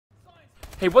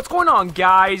Hey, what's going on,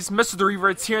 guys?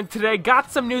 MrTheRevertz here, and today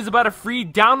got some news about a free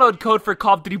download code for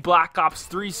Call of Duty Black Ops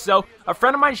 3. So, a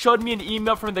friend of mine showed me an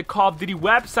email from the Call of Duty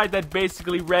website that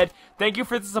basically read, "Thank you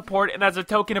for the support, and as a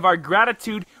token of our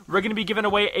gratitude, we're going to be giving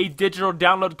away a digital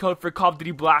download code for Call of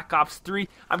Duty Black Ops 3.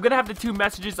 I'm going to have the two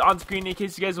messages on screen in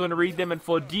case you guys want to read them in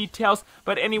full details.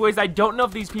 But anyways, I don't know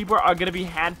if these people are going to be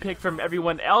handpicked from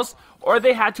everyone else, or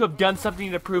they had to have done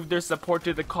something to prove their support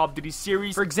to the Call of Duty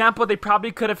series. For example, they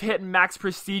probably could have hit max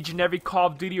prestige in every Call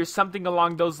of Duty or something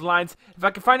along those lines. If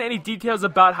I can find any details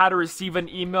about how to receive an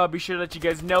email, I'll be sure to let you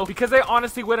guys know, because I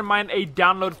honestly wouldn't mind a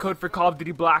download code for Call of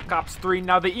Duty Black Ops 3.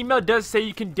 Now, the email does say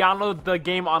you can download the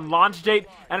game on launch date,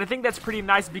 and I think that's pretty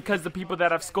nice because the people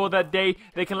that have school that day,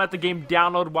 they can let the game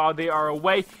download while they are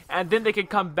away, and then they can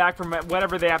come back from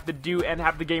whatever they have to do and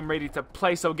have the game ready to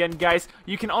play. So again, guys,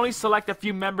 you can only select a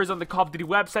few members on the Call of Duty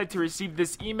website to receive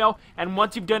this email, and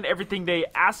once you've done everything they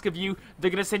ask of you,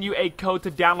 they're going to send you a code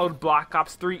to download Black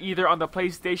Ops 3 either on the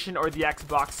PlayStation or the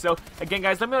Xbox. So again,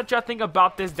 guys, let me know what y'all think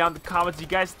about this down in the comments. You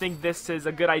guys think this is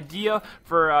a good idea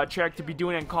for Treyarch to be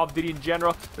doing in Call of Duty in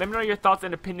general? Let me know your thoughts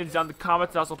and opinions down in the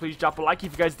comments, and also please drop a like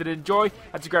if you guys did enjoy.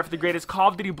 That's a graph for the greatest Call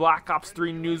of Duty Black Ops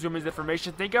 3 news, rumors,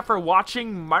 information. Thank you for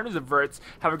watching. MrTheRevertz.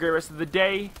 Have a great rest of the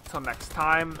day. Till next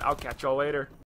time, I'll catch y'all later.